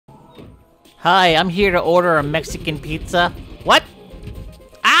Hi, I'm here to order a Mexican pizza. What?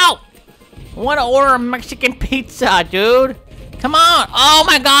 Ow! I want to order a Mexican pizza, dude. Come on. Oh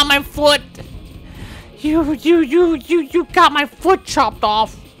my god, my foot. You got my foot chopped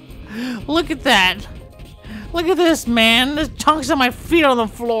off. Look at that. Look at this, man. There's chunks of my feet on the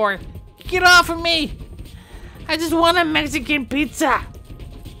floor. Get off of me. I just want a Mexican pizza.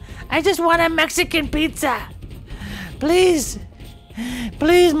 I just want a Mexican pizza. Please.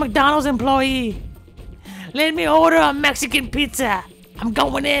 Please, McDonald's employee. Let me order a Mexican pizza. I'm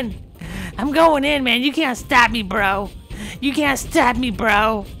going in. I'm going in, man. You can't stop me, bro. You can't stop me,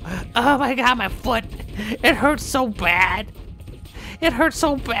 bro. Oh my god, my foot. It hurts so bad. It hurts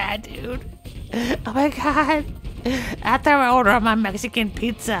so bad, dude. Oh my god. After I order my Mexican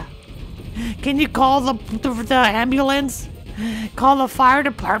pizza, can you call the ambulance? Call the fire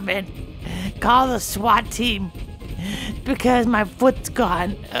department. Call the SWAT team. Because my foot's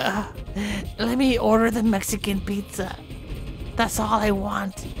gone. Let me order the Mexican pizza. That's all I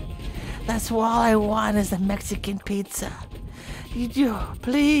want. That's all I want is the Mexican pizza. You do,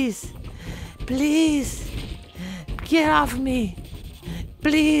 please. Please. Get off me.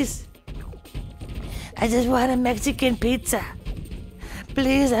 Please. I just want a Mexican pizza.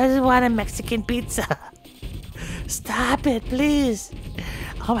 Please, I just want a Mexican pizza. Stop it, please.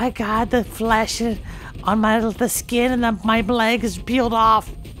 Oh my god, the flesh on the skin and my leg is peeled off.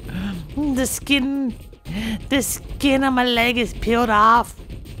 The skin on my leg is peeled off.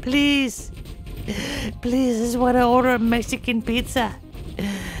 Please. Please, I just want to order a Mexican pizza.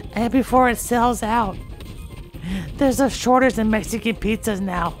 And before it sells out. There's a shortage in Mexican pizzas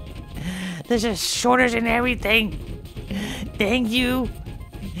now. There's a shortage in everything. Thank you.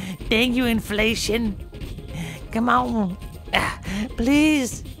 Thank you, inflation. Come on.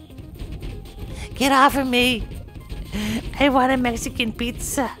 Please. Get off of me. I want a Mexican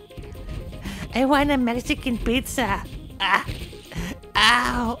pizza. I want a Mexican pizza.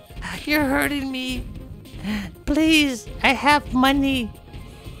 Ow. You're hurting me. Please. I have money.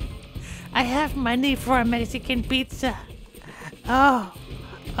 I have money for a Mexican pizza. Oh.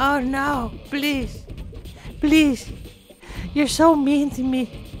 Oh no. Please. Please. You're so mean to me.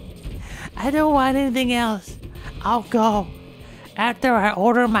 I don't want anything else. I'll go after I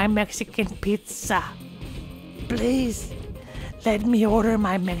order my Mexican pizza. Please. Let me order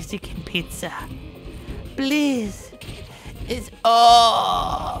my Mexican pizza. Please. It's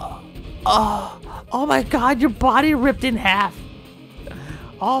oh my god, your body ripped in half.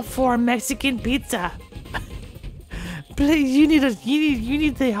 All for a Mexican pizza. Please, you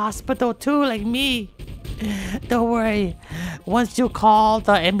need the hospital too, like me. Don't worry. Once you call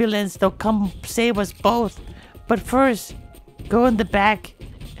the ambulance, they'll come save us both. But first, go in the back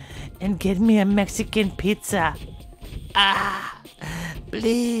and get me a Mexican pizza.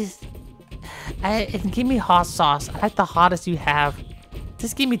 Please. And give me hot sauce. I like the hottest you have.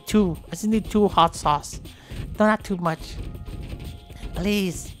 Just give me 2. I just need 2 hot sauce. No, not too much.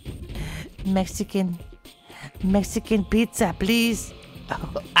 Please. Mexican pizza, please.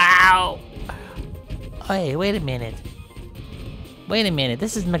 Ow. Hey, wait a minute. Wait a minute.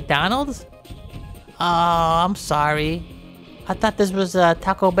 This is McDonald's? Oh, I'm sorry. I thought this was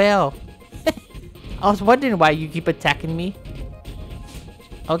Taco Bell. I was wondering why you keep attacking me.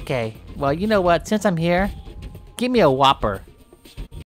 Okay. Well, you know what? Since I'm here, give me a Whopper.